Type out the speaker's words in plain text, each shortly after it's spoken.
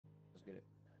get it.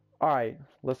 Alright,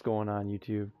 what's going on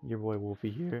YouTube? Your boy Wolfey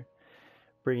here,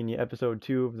 bringing you episode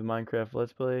 2 of the Minecraft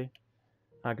Let's Play.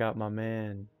 I got my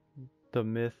man, the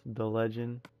myth, the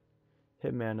legend,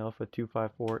 Hitman Alpha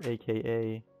 254,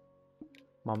 aka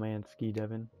my man Ski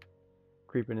Devin,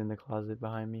 creeping in the closet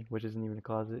behind me, which isn't even a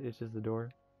closet, it's just a door.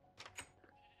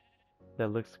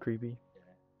 That looks creepy.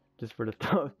 Just for the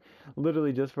thumb,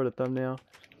 literally just for the thumbnail.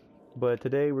 But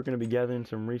today we're going to be gathering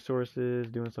some resources,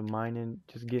 doing some mining,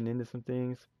 just getting into some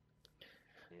things.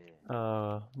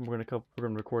 We're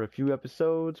gonna record a few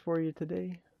episodes for you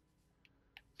today,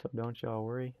 so don't y'all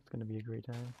worry. It's gonna be a great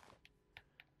time.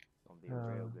 It's gonna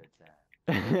be a real good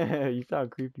time. You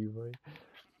sound creepy, boy.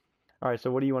 All right,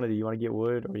 so what do you want to do? You want to get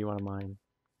wood or you want to mine?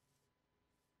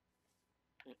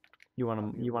 You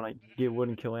want to get wood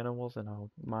and kill animals, and I'll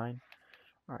mine.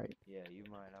 All right. Yeah, you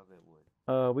mine. I'll get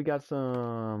wood. We got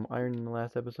some iron in the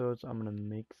last episode, so I'm gonna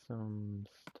make some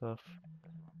stuff.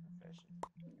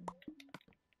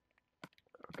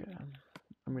 Okay,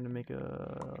 I'm gonna make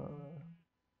a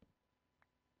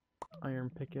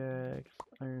iron pickaxe,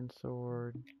 iron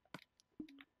sword.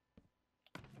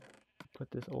 Put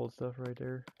this old stuff right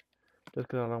there, just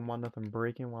because I don't want nothing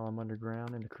breaking while I'm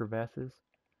underground in the crevasses.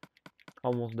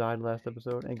 Almost died last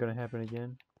episode, ain't gonna happen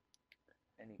again.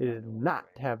 It is not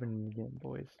happening again,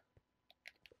 boys.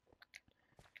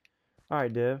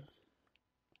 Alright, Dev.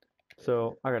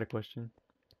 So, I got a question.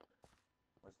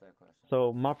 What's that question?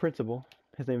 So, my principal,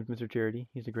 his name is Mr. Charity.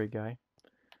 He's a great guy.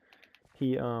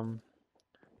 He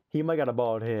might got a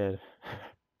bald head.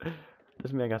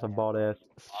 This man got some bald ass,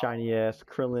 shiny ass,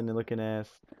 krillin and looking ass,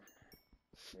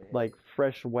 like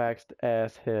fresh waxed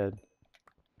ass head.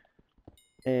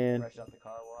 And fresh out the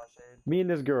car wash head. Me and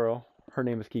this girl, her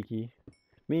name is Kiki.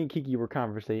 Me and Kiki were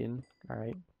conversating,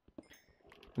 alright?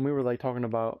 And we were like talking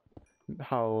about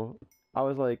how I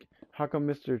was like, how come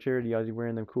Mr. Charity is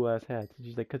wearing them cool ass hats? And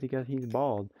she's like, cause he's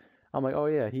bald. I'm like, oh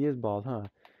yeah, he is bald, huh?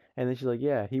 And then she's like,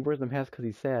 yeah, he wears them hats cause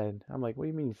he's sad. I'm like, what do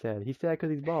you mean he's sad? He's sad cause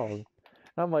he's bald. And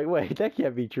I'm like, wait, that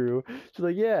can't be true. She's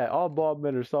like, yeah, all bald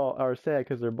men are sad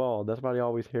cause they're bald. That's why they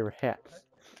always wear hats.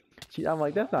 I'm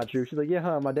like, that's not true. She's like, yeah,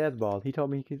 huh? My dad's bald. He told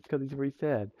me cause he's really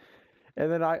sad. And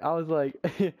then I was like,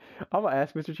 I'm gonna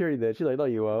ask Mr. Charity that. She's like, no,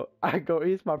 you won't. I go,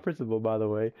 he's my principal, by the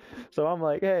way. So I'm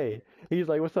like, hey. He's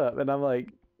like, what's up? And I'm like,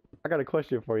 I got a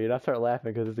question for you. And I start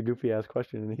laughing because it's a goofy ass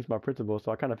question, and he's my principal, so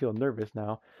I kind of feel nervous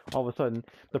now. All of a sudden,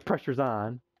 the pressure's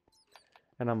on,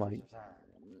 and I'm like,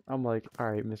 all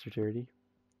right, Mr. Charity,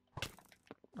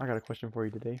 I got a question for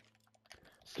you today.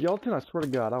 Skeleton, I swear to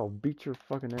God, I'll beat your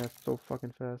fucking ass so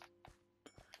fucking fast.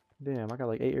 Damn, I got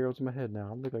like 8 arrows in my head now.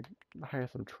 I look like I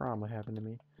had some trauma happen to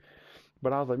me.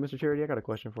 But I was like, Mr. Charity, I got a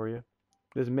question for you.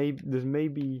 This may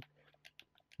be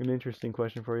an interesting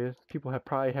question for you. People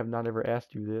probably have not ever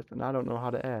asked you this, and I don't know how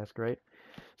to ask, right?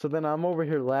 So then I'm over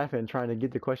here laughing, trying to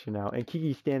get the question out, and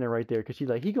Kiki's standing right there, because she's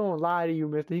like, he gonna lie to you,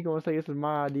 mister. He gonna say this is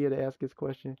my idea to ask this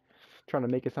question. Trying to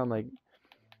make it sound like,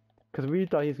 because we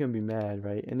thought he was gonna be mad,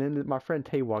 right? And then my friend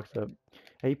Tay walks up,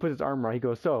 and he puts his arm around. He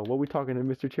goes, so, what we talking to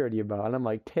Mr. Charity about? And I'm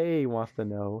like, Tay wants to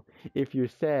know if you're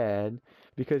sad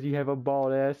because you have a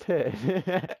bald ass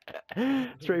head.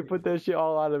 Straight put that shit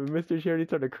all out of him. Mr. Charity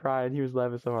started crying. He was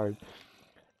laughing so hard.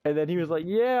 And then he was like,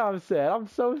 yeah, I'm sad. I'm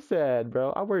so sad,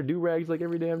 bro. I wear do-rags like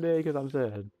every damn day because I'm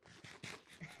sad.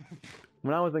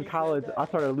 When I was in college, I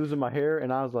started losing my hair,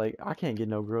 and I was like, I can't get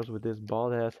no girls with this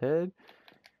bald ass head.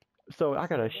 So I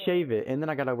gotta shave it, and then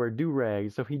I gotta wear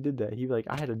do-rags. So he did that. He like,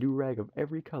 I had a do-rag of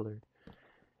every color,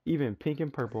 even pink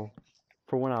and purple,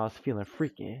 for when I was feeling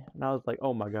freaky. And I was like,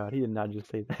 oh my God, he did not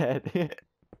just say that.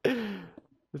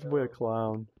 This boy a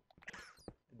clown.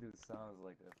 Dude sounds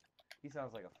like he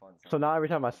sounds like a fun. So now every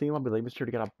time I see him, I'll be like, Mr.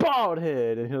 Charity got a bald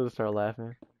head, and he'll just start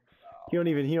laughing. He don't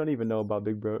even know about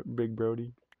Big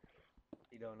Brody.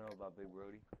 He don't know about Big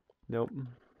Brody. Nope.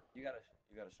 You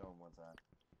gotta show him one time.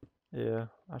 Yeah,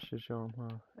 I should show him,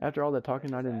 huh? After all that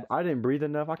talking, I didn't breathe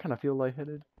enough. I kind of feel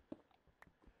lightheaded.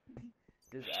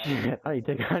 Shit, I need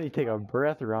to take a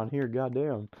breath around here.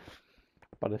 Goddamn.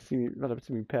 About to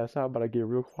see me pass out. But I get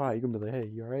real quiet. You gonna be like, hey,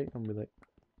 you alright? I'm gonna be like,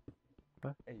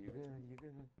 what? Hey, you good? You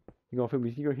good? You gonna feel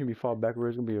me? You gonna hear me fall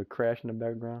backwards? It's gonna be a crash in the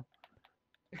background.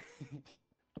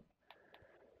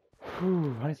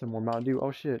 Whew, I need some more Mountain Dew.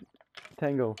 Oh shit,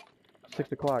 Tango,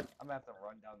 6 o'clock. I'm gonna have to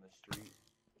run down the street.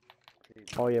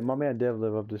 Oh yeah, my man Dev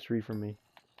live up the street from me.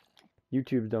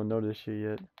 YouTubes don't know this shit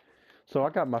yet. So I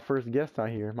got my first guest out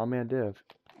here, my man Dev.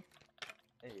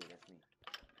 Hey, that's me.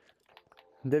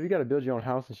 Dev, you gotta build your own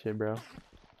house and shit, bro.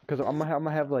 Cause I'm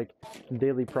gonna have like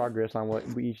daily progress on what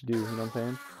we each do. You know what I'm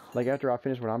saying? Like after I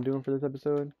finish what I'm doing for this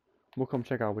episode, we'll come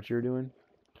check out what you're doing.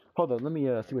 Hold on, let me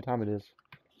see what time it is,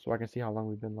 so I can see how long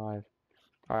we've been live.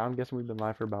 Alright, I'm guessing we've been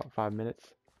live for about 5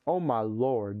 minutes. Oh my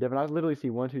lord, Devin, I literally see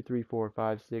 1, 2, 3, 4,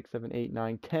 5, 6, 7, 8,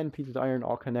 9, 10 pieces of iron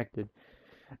all connected.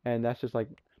 And that's just like,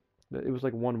 it was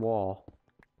like one wall.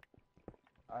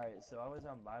 Alright, so I was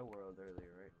on my world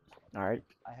earlier, right? Alright.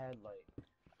 I had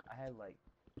like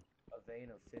a vein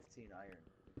of 15 iron.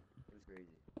 It was crazy.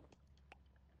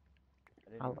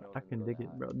 I didn't even know I it could can go dig that it,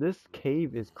 high. bro. This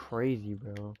cave is crazy,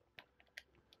 bro.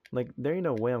 Like, there ain't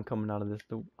no way I'm coming out of this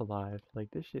alive. Like,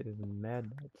 this shit is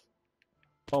mad nuts.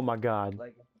 Oh my god.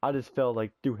 Like, I just fell,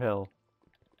 like, through hell.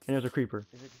 And there's a creeper.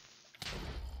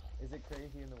 is it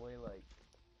crazy in the way like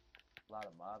a lot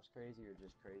of mobs crazy or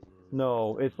just crazy?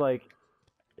 No, it's like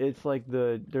there's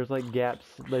like gaps.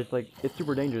 There's like, it's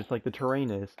super dangerous. Like, the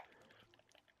terrain is.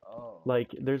 Oh.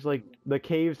 Like, there's like, the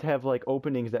caves have like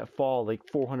openings that fall like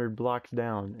 400 blocks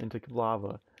down into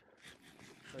lava.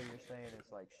 So you're saying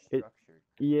it's like It, structured?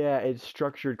 yeah, it's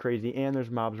structured crazy, and there's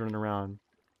mobs running around,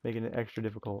 making it extra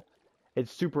difficult.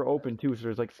 It's super open too, so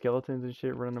there's like skeletons and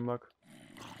shit running amok.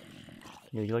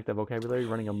 Yeah, you like that vocabulary,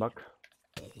 running amok?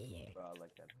 Bro, I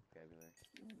like that vocabulary.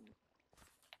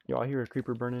 Yo, I hear a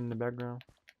creeper burning in the background.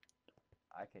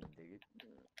 I can dig it.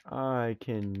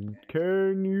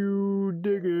 Can you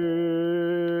dig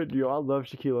it? Yo, I love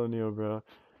Shaquille O'Neal, bro.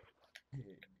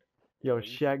 Yo,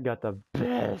 Shaq got the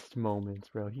best moments,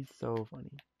 bro. He's so funny.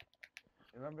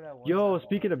 Remember that one Yo, time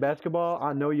speaking of basketball,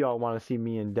 I know y'all want to see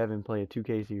me and Devin play a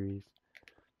 2K series.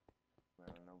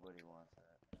 Bro, nobody wants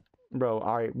that. Bro,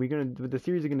 alright, the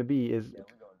series is gonna be is, Yeah, we're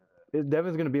going to that.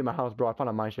 Devin's gonna be at my house, bro. I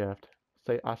found a mine shaft.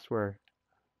 I swear.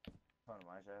 Found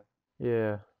my chef.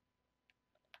 Yeah.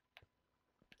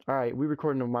 Alright, we're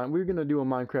gonna do a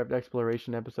Minecraft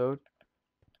exploration episode.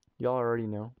 Y'all already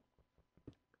know.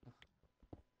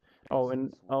 Oh,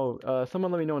 and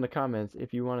someone let me know in the comments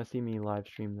if you want to see me live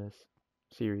stream this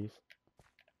series.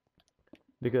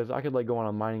 Because I could like go on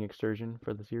a mining excursion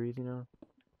for the series, you know?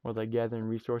 Or like gathering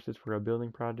resources for a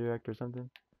building project or something.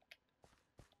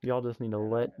 Y'all just need to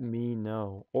let me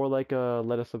know. Or like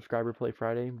let a subscriber play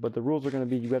Friday. But the rules are gonna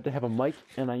be you have to have a mic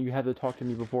and you have to talk to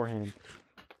me beforehand.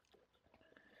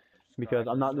 Because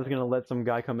I'm not just gonna let some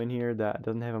guy come in here that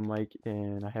doesn't have a mic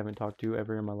and I haven't talked to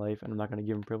ever in my life, and I'm not gonna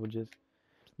give him privileges.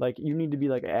 Like, you need to be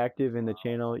like active in the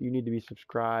channel. You need to be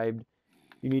subscribed.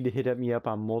 You need to hit me up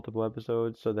on multiple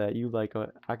episodes so that you like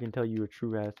I can tell you a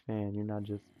true ass fan. You're not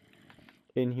just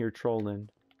in here trolling.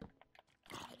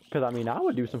 Cause I mean, I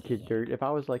would do some kid dirt if I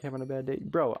was like having a bad day,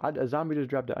 bro. A zombie just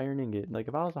dropped an iron ingot. Like,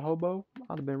 if I was a hobo,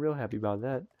 I'd have been real happy about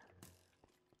that.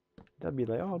 That'd be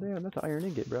like, oh damn, that's an iron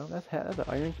ingot, bro. That's an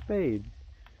iron spade.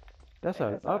 That's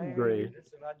an upgrade.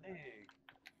 That's what I dig.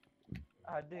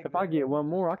 I dig If I get one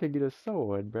more, I could get a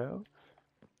sword, bro.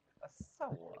 a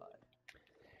sword.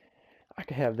 I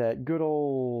could have that good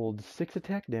old 6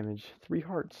 attack damage, 3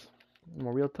 hearts. I'm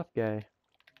a real tough guy.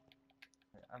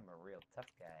 I'm a real tough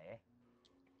guy, eh?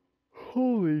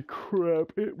 Holy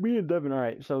crap! Me and Devin. All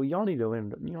right, so y'all need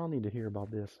to hear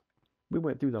about this. We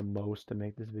went through the most to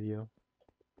make this video.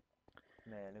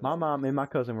 Man, My mom and my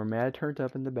cousin were mad turned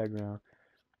up in the background.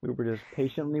 We were just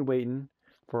patiently waiting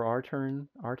for our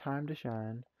time to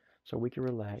shine, so we could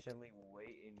relax patiently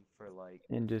waiting for like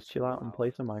and just 2 chill out and play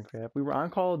some Minecraft. We were on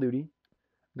Call of Duty,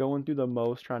 going through the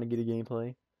most, trying to get a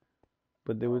gameplay.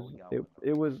 But there was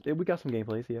we got some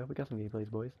gameplays. Yeah, we got some gameplays,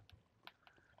 boys.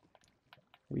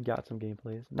 We got some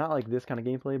gameplays. Not like this kind of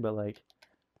gameplay, but like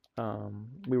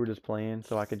we were just playing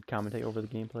so I could commentate over the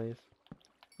gameplays.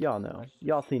 Y'all know.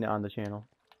 Y'all seen it on the channel.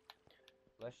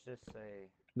 Let's just say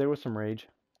there was some rage.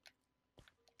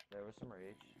 There was some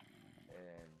rage,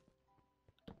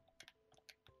 and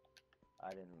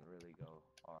I didn't really go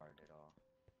hard at all.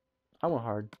 I went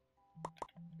hard.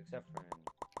 Except for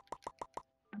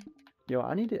Yo,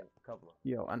 I need to.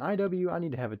 Yo, on IW, I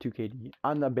need to have a 2KD.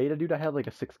 On the beta, dude, I had like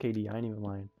a 6KD. I ain't even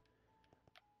lying.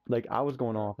 Like, I was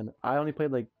going off, and I only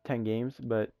played like 10 games,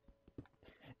 but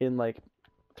in like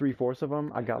 3/4 of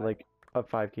them, I got like a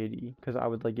 5KD because I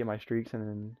would like get my streaks, and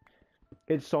then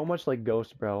it's so much like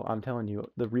Ghost, bro. I'm telling you,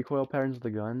 the recoil patterns of the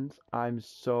guns. I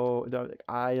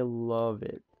love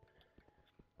it.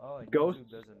 Oh, and Ghost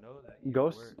YouTube doesn't know that.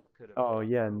 Ghost. Oh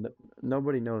yeah,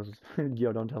 nobody knows.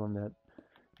 Yo, don't tell him that.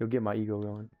 You'll get my ego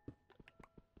going.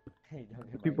 Hey,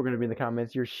 People are gonna be in the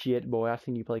comments. You're shit, boy. I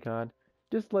seen you play COD.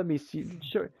 Just let me see.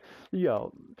 Sure.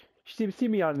 Yo, see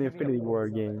me on an Infinity War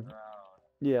game.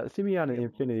 Yeah, see me on an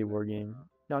Infinity War game.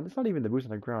 No, it's not even the boost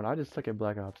on the ground. I just suck at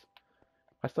Black Ops.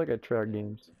 I suck at Treyarch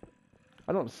games.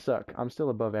 I don't suck. I'm still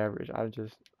above average.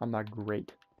 I'm not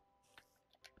great.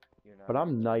 But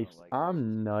I'm nice.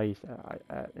 I'm nice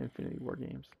at Infinity War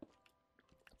games.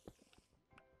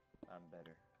 I'm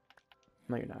better.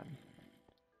 No, you're not.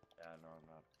 Yeah, no, I'm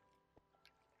not.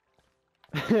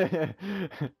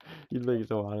 You think you're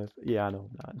so honest. Yeah, I know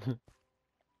I'm not.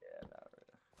 Yeah, not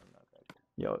really. I'm not that good.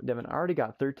 Yo, Devin, I already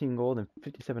got 13 gold and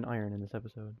 57 iron in this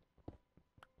episode.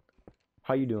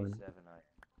 How you doing? 57 I.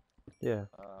 Yeah.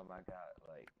 I got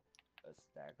like a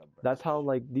stack of That's how birch.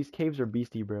 like these caves are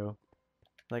beastie, bro.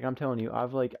 Like I'm telling you,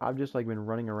 I've just like been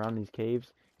running around these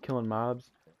caves, killing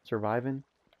mobs, surviving.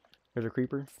 There's a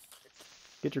creeper.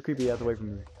 Get your It's creepy ass away sketchy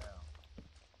from me. right now.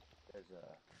 There's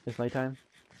a It's nighttime.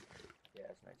 yeah,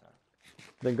 it's nighttime.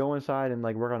 Then go inside and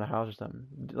like work on a house or something.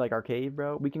 Like our cave,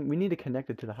 bro. We need to connect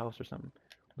it to the house or something.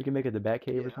 We can make it the bat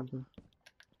cave or Yeah, something.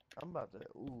 I'm about to.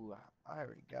 Ooh, I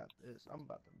already got this. I'm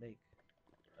about to make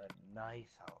a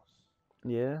nice house.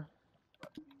 Yeah.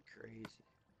 Crazy.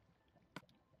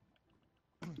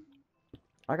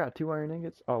 I got 2 iron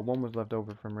ingots. Oh, one was left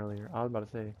over from earlier. I was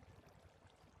about to say.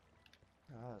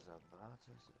 I was about to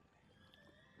say.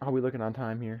 How are we looking on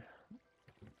time here?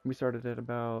 We started at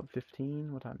about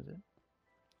 15. What time is it?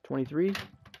 23?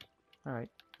 Alright.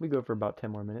 We go for about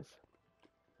 10 more minutes.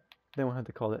 Then we'll have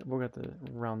to call it. We'll have to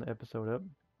round the episode up.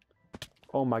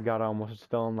 Oh my god, I almost just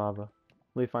fell in lava.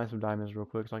 Let me find some diamonds real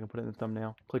quick so I can put it in the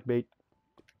thumbnail. Clickbait.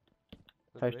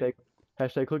 Hashtag,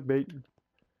 hashtag clickbait.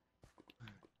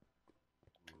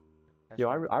 Yo,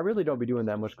 I really don't be doing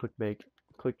that much clickbait.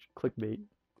 Clickbait.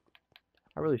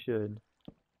 I really should.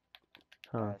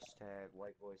 Huh. Hashtag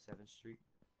white boy 7th Street.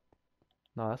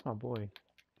 No, that's my boy.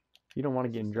 You don't want to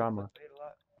Does get he in still drama.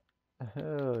 clickbait a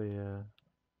lot? Hell yeah.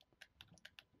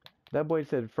 That boy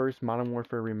said first Modern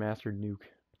Warfare Remastered nuke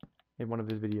in one of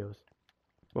his videos.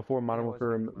 Before Modern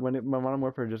Warfare, when Modern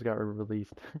Warfare just got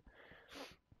released.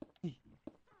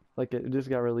 Like it just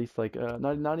got released, like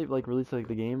not even like released like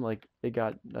the game, like it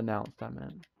got announced. I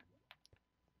meant.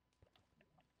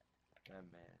 That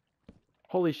man.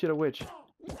 Holy shit, a witch!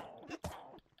 Hey,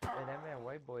 that man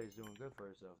white boy is doing good for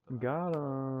himself though. Got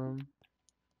him.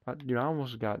 Dude, I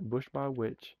almost got bushed by a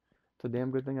witch. It's a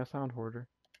damn good thing I sound hoarder.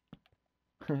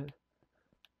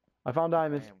 I found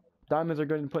diamonds. Damn. Diamonds are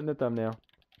good to put in the thumbnail.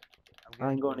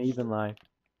 I ain't going to even lie.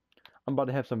 I'm about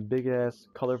to have some big ass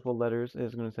colorful letters.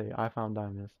 It's gonna say I found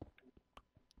diamonds.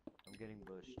 I'm getting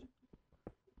bushed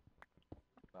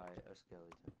by a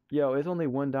skeleton. Yo, it's only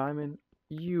 1 diamond.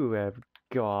 You have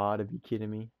gotta be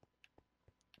kidding me.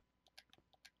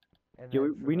 And Yo,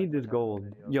 then for we like need the this top of the gold.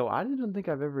 video, Yo, I didn't think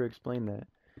I've ever explained that.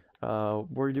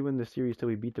 We're doing this series till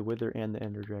we beat the Wither and the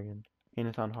Ender Dragon, and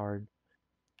it's on hard.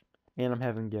 And I'm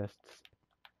having guests,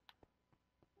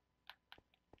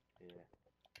 yeah.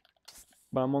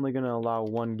 but I'm only gonna allow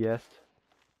 1 guest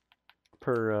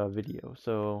per video,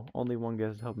 so only 1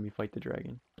 guest is helping me fight the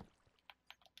dragon.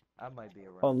 I might be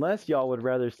around. Unless y'all would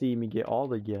rather see me get all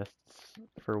the guests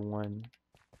for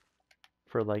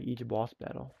like each boss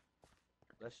battle.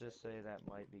 Let's just say that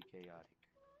might be chaotic.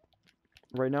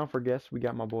 Right now for guests, we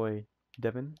got my boy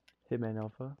Devin, Hitman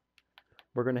Alpha.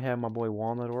 We're gonna have my boy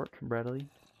Walnut Orc, Bradley.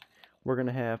 We're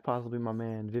gonna have possibly my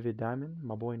man Vivid Diamond,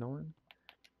 my boy Nolan,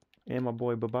 and my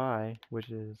boy Bye-Bye, which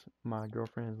is my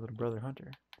girlfriend's little brother Hunter.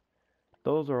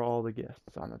 Those are all the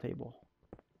guests on the table.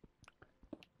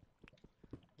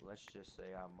 Let's just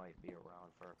say I might be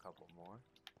around for a couple more.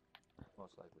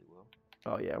 Most likely will.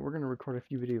 Oh yeah, we're gonna record a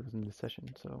few videos in this session,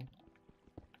 so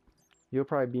you'll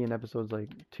probably be in episodes like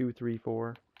 2, 3,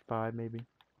 4, 5 maybe.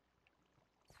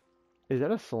 Is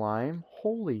that a slime?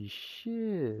 Holy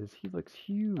shiz, he looks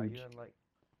huge. Are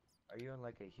you in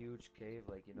like a huge cave,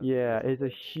 like you know? Yeah, it's a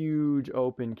huge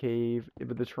open cave,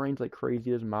 but the terrain's like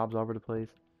crazy. There's mobs all over the place.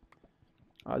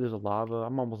 There's a lava.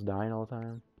 I'm almost dying all the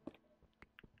time.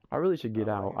 I really should get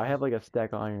out. I have like a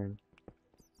stack of iron,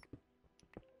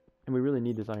 and we really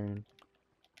need this iron.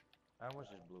 I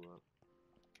almost just blew up.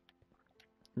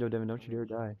 Yo, Devin, don't you dare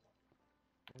die.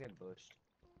 I'm getting bushed.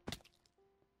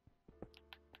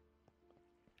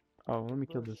 Oh, let me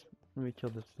kill this. Let me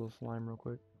kill this little slime real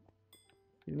quick.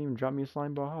 You didn't even drop me a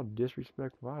slime ball. How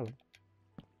disrespectful! Wow.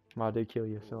 Well, I did kill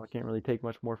you, so I can't really take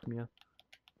much more from you.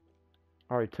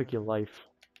 I already took your life.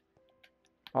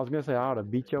 I was gonna say I ought to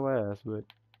beat your ass, but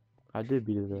I did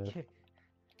beat his ass.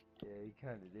 Yeah, you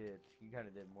kinda did. You kinda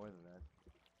did more than that.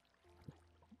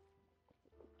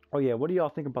 Oh yeah, what do y'all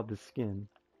think about this skin?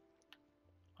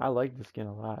 I like the skin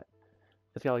a lot.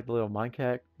 It's got like the little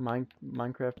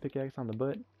Minecraft pickaxe on the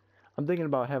butt. I'm thinking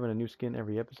about having a new skin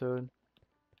every episode.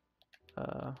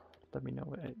 Let me know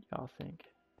what y'all think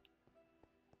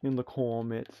in the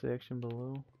comment section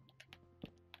below.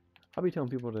 I'll be telling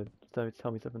people to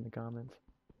tell me stuff in the comments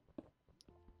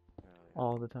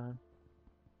all the time.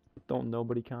 Don't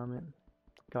nobody comment.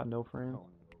 Got no friends.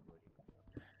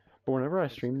 But whenever I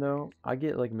stream though, I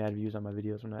get like mad views on my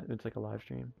videos when it's like a live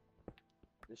stream.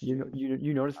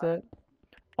 You notice that?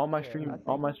 all my Yeah, I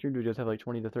all think my stream videos have like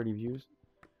 20 to 30 views.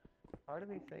 part of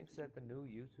me thinks that the new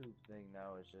YouTube thing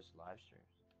now is just live streams.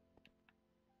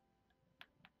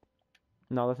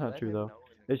 No, that's not Let true him though. know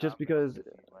in the It's just comments because, if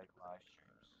you like live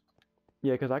streams.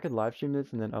 yeah, because I could live stream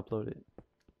this and then upload it.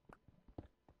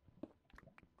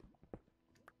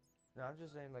 No, I'm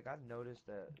just saying, like, I've noticed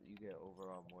that you get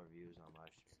overall more views on live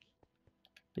streams.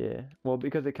 Yeah, well,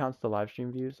 because it counts the live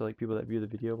stream views, so like people that view the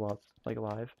video while it's like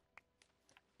live.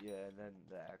 Yeah, and then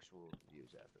the actual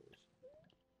views afterwards.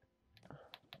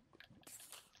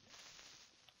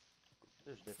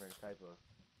 There's different type of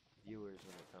viewers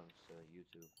when it comes to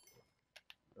YouTube.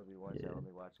 There'll be ones that Yeah.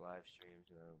 only watch live streams,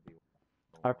 and there'll be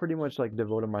I pretty watch. much like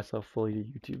devoted myself fully to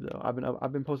YouTube though.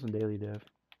 I've been posting daily, Dev.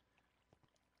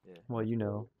 Yeah. Well, you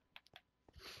know.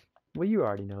 Well, you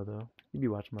already know though. You be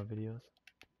watching my videos.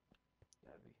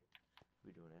 Yeah,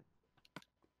 we doing it.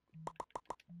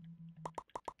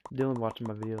 Dylan watching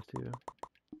my videos too.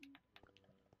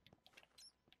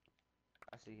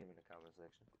 I see him in the comment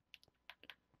section.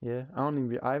 Yeah,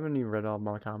 I haven't even read all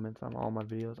my comments on all my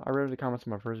videos. I read the comments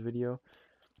on my first video,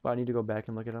 but I need to go back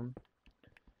and look at them.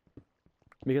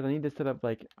 Because I need to set up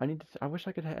like I wish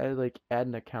I could add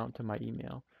an account to my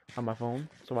email on my phone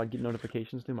so I'd get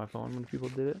notifications through my phone when people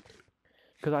did it.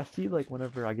 Cause I see like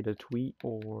whenever I get a tweet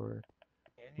or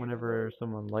Can you do whenever that?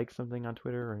 someone likes something on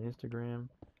Twitter or Instagram.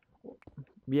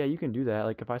 Yeah, you can do that.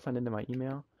 Like if I signed into my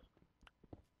email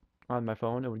on my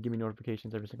phone, it would give me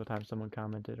notifications every single time someone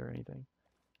commented or anything.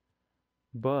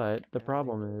 But the I don't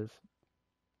think. problem is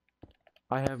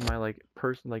I have my my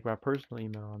personal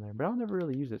email on there, but I'll never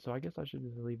really use it, so I guess I should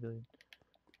just leave the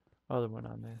other one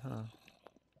on there, huh?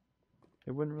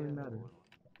 It wouldn't really Yeah, the matter. old one.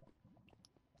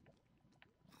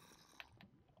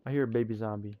 I hear a baby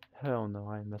zombie. Hell no,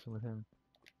 I ain't messing with him.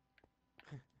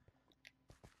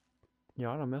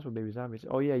 Yeah, I don't mess with baby zombies.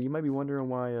 Oh yeah, you might be wondering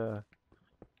why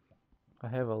I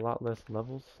have a lot less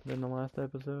levels than the last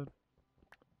episode.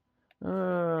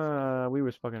 We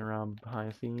was fucking around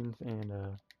behind the scenes and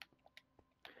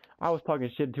I was talking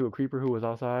shit to a creeper who was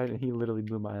outside and he literally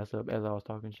blew my ass up as I was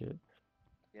talking shit.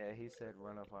 Yeah, he said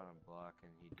run up on a block,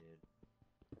 and he did.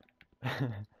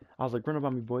 I was like, run up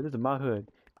on me, boy. This is my hood.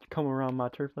 You come around my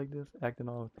turf like this, acting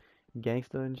all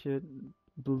gangsta and shit.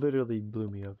 Literally blew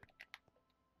me up.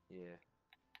 Yeah,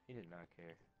 he did not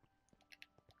care.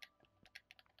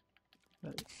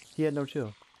 He had no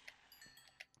chill.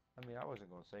 I mean, I wasn't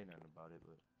gonna say nothing about it,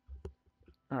 but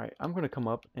Alright, I'm gonna come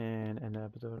up and end the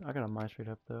episode. I gotta mine straight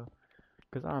up though.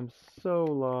 Because I'm so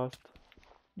lost.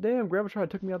 Damn, Grandpa tried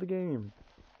to took me out the game.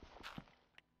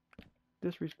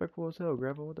 Disrespectful as hell,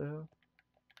 Grandpa. What the hell?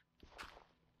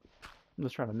 I'm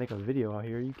just trying to make a video out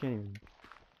here. You can't even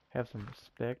have some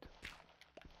respect.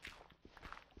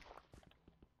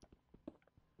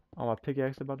 Oh, my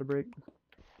pickaxe about to break.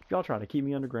 Y'all trying to keep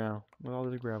me underground with all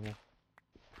this gravel.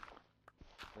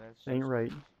 that's Ain't just right.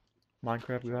 crazy.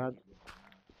 Minecraft Trying to God. keep it down.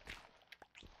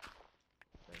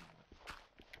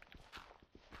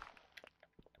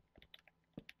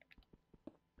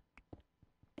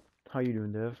 How you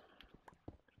doing, Dev?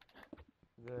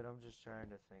 Good. I'm just trying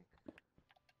to think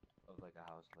of like a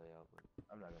house layout, but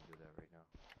I'm not gonna do that right now.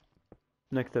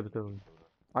 Next I'm gonna episode. keep building.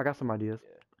 I got some ideas. Yeah.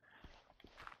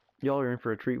 Y'all are in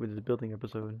for a treat with this building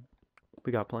episode.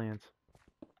 We got plans.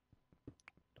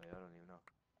 Wait, I don't even know.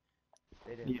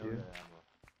 They didn't You know do. that I'm a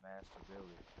master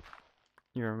builder.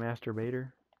 You're a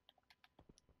masturbator.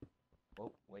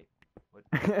 Oh, wait. What?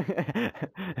 I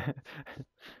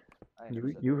you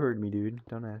never said you that. heard me, dude.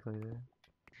 Don't act like that.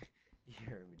 You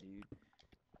heard me, dude.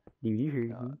 Dude, you heard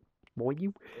No, me. Boy,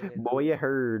 they didn't know. boy, you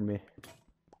heard me.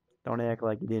 Don't act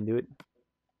like you didn't do it.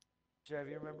 Trev,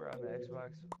 you remember on the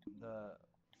Xbox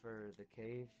for the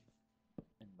cave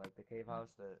and like the cave house,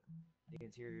 the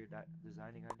interior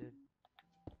designing I did?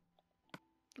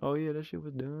 Oh yeah, that shit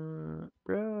was done,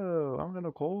 bro. I don't got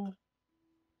no coal.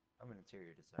 I'm an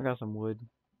interior I designer. got some wood.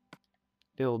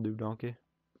 It'll do, donkey.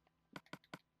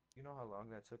 You know how long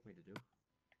that took me to do?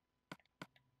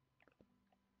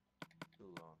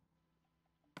 Too long.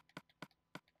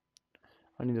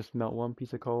 I need to smelt one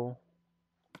piece of coal.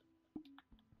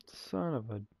 Son of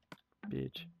a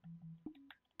bitch.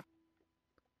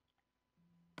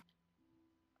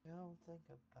 Don't think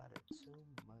about it too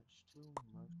much.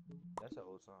 That's an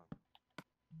old song.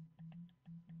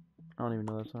 I don't even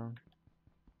know that song.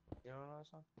 You don't know that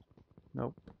song?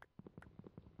 Nope.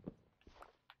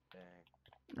 Dang.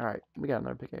 Alright, we got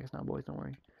another pickaxe now, boys. Don't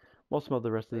worry. We'll smelt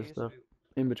the rest of That this used to stuff be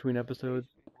in between that used episodes.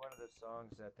 to be one of the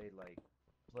songs that they like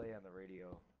play on the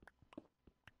radio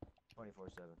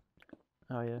 24/7.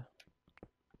 Oh yeah.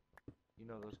 You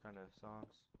know those kind of songs?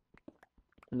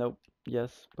 Nope.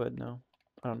 Yes, but no.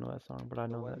 I don't know that song, but I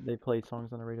The know one, that they played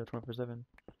songs on the radio 24/7.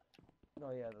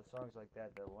 no, yeah, the songs like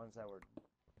that, the ones that were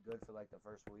good for like the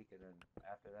first week, and then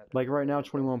after that, Like right they now,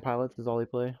 don't play 21 again. Pilots is all they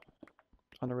play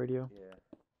on the radio. Yeah,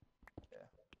 yeah.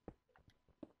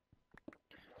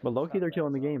 But It's low-key, not a they're bad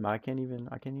killing the song. game. I can't even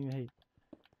hate.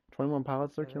 21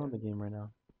 Pilots, they're Yeah, killing the game right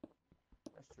now.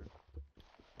 that's true.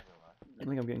 Not gonna lie. I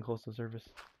think I'm getting close to the surface.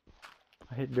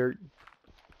 I hit dirt.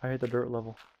 I hit the dirt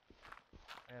level.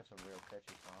 I have some real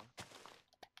catchy songs.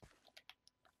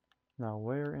 Now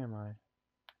where am I? I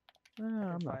can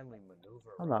I'm not. finally maneuver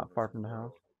I'm around not far this from the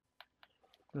house. world.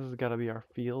 This has got to be our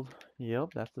field.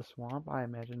 Yep, that's the swamp. I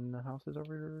imagine the house is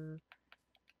over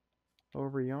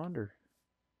yonder.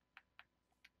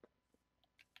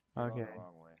 You're going Okay. the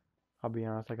wrong way. I'll be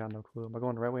honest, I got no clue. Am I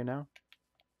going the right way now?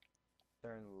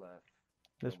 Turn left.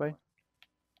 This Little way? more.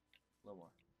 Little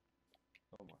more.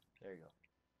 Little more. There you go.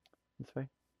 This way?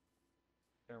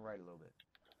 Turn right a little bit.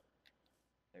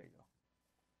 There you go.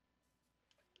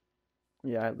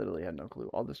 Yeah, I literally had no clue.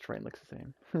 All this terrain looks the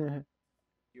same.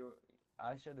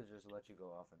 I should have just let you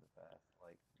go off in the path,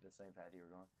 like the same path you were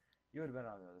going. You would have been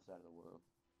on the other side of the world.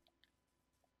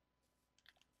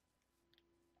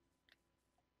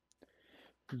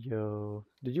 Yo,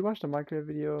 did you watch the Minecraft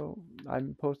video I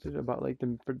posted about like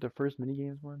the first mini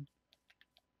games one?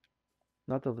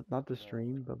 Not the No,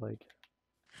 stream, but like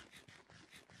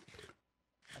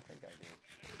I think I did.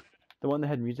 the one that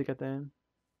had music at the end.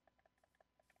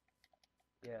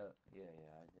 Yeah, I did.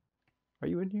 Are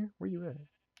you in here? Where you at?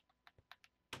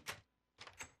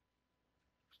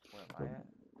 Where am I at?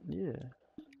 Yeah.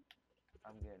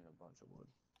 I'm getting a bunch of wood.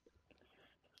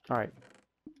 All right.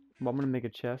 Well, I'm gonna make a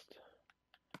chest,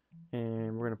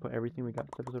 and we're gonna put everything we got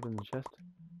this episode in the chest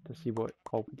to see what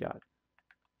all we got.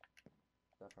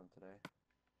 Stuff from today.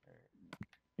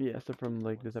 Yeah, stuff from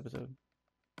like this episode.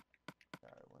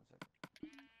 Alright, 1 second.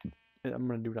 And I'm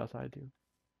gonna do it outside too.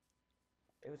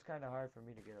 It was kind of hard for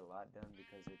me to get a lot done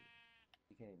because it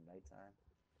became nighttime.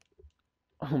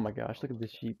 Oh my gosh, look at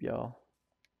this sheep, y'all.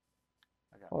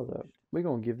 I got Hold up. pushed. We're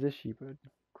gonna give this sheep a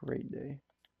great day.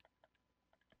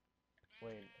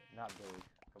 Wait, not Billy.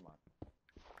 Come on.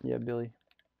 Yeah, Billy.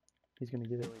 He's gonna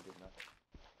get it. Billy did nothing.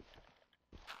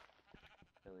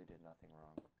 Billy did nothing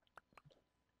wrong.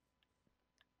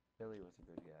 Billy was a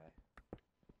good guy.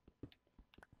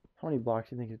 How many blocks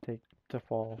do you think it'd take to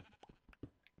fall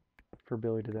for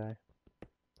Billy to die?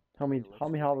 Help me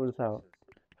hollow this out.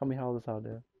 Help me hollow this out,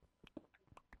 Dad.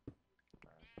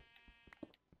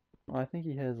 Well, I think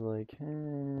he has like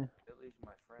Billy's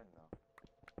my friend though.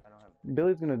 I don't have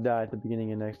Billy's gonna die at the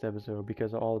beginning of next episode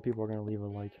because all the people are gonna leave a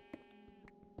like.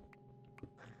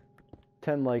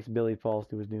 10 likes, Billy falls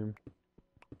to his doom.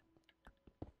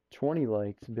 20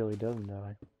 likes, Billy doesn't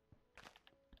die.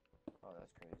 Oh,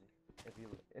 that's crazy.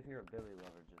 If you're a Billy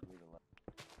lover, just leave a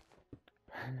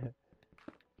like.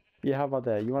 Yeah, how about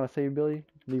that? You wanna save Billy?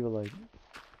 Leave a like.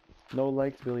 No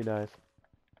likes, Billy dies.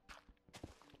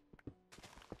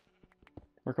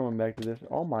 We're coming back to this.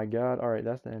 Oh my god. Alright,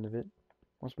 that's the end of it.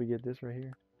 Once we get this right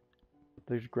here.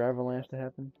 There's gravelanche to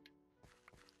happen.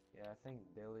 Yeah, I think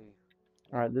Billy.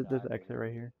 Alright, there's died the exit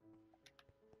right here.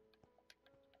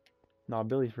 Nah,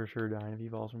 Billy's for sure dying if he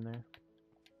falls from there.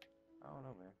 I don't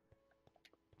know, man.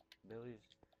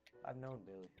 I've known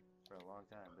Billy for a long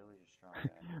time. Billy's a strong guy.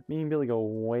 Me and Billy go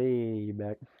way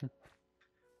back.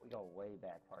 We go way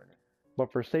back, partner.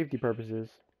 But for safety purposes.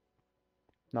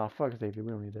 Nah, fuck safety. We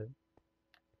don't need that.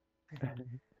 Who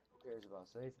cares about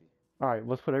safety? Alright,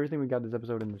 let's put everything we got this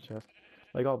episode in the chest.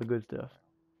 Like all the good stuff.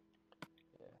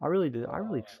 Yeah. I really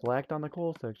slacked on the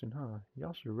coal section, huh?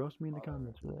 Y'all should roast me in the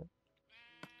comments for that.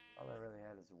 All I really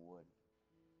had is wood.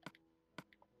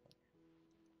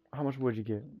 How much wood you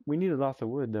get? We needed lots of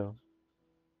wood though.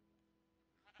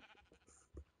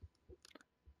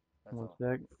 That's One all.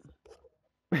 stack.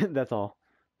 That's all.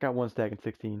 Got 1 stack and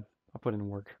 16. I'll put in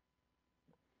work.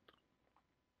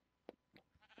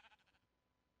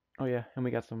 Oh yeah, and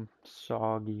we got some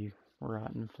soggy,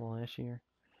 rotten flesh here.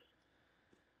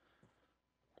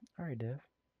 Alright, Dev.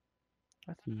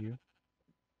 I see you.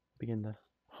 Begin the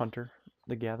hunter,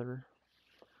 the gatherer,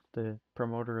 the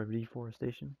promoter of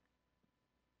deforestation.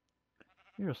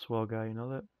 You're a swell guy, you know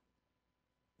that?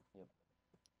 Yep.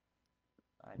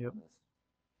 I know Yep. this.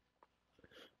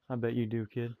 I bet you do,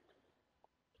 kid.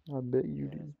 I bet you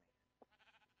Yeah, do.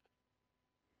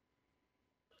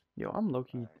 Yo, I'm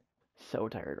low-key alright. so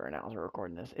tired right now as we're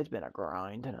recording this. It's been a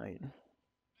grind tonight.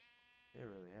 It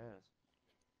really has.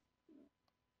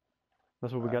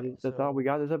 That's what we Alright, got. That's all so- we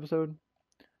got this episode?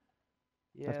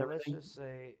 Yeah, That's let's everything? just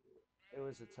say it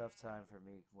was a tough time for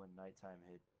me when nighttime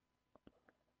hit.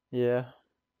 Yeah.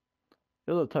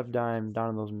 It was a tough time down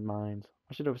in those mines.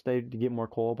 I should have stayed to get more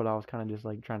coal, but I was kind of just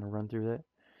like trying to run through that.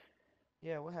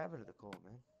 Yeah, what happened to the coal,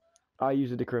 man? I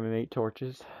used it to cremate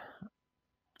torches.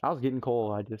 I was getting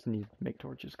coal. Oh, I just needed to make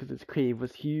torches because this cave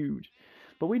was huge.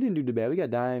 But we didn't do too bad. We got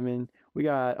diamond. We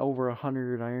got over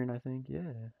 100 iron, I think. Yeah,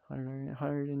 100 iron,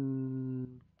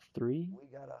 103,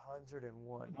 we got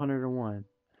 101. 101,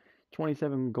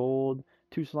 27 gold,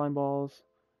 2 slime balls.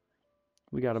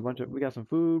 We got a bunch of. We got some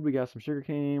food. We got some sugar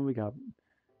cane. We got a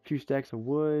few stacks of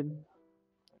wood.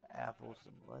 Apples,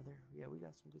 some leather. Yeah, we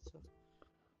got some good stuff.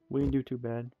 We didn't do too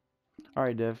bad. All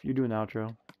right, Dev, you're doing the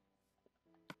outro.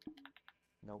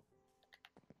 Nope.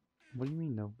 What do you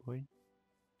mean, no, boy?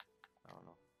 I don't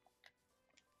know.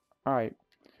 All right,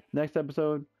 next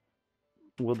episode,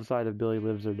 we'll decide if Billy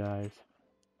lives or dies.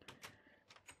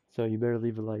 So you better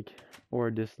leave a like or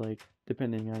a dislike,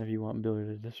 depending on if you want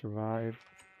Billy to survive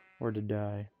or to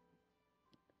die.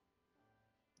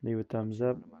 Leave a thumbs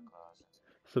up. In my closet.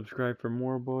 Subscribe for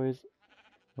more, boys.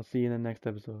 We'll see you in the next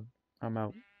episode. I'm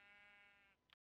out.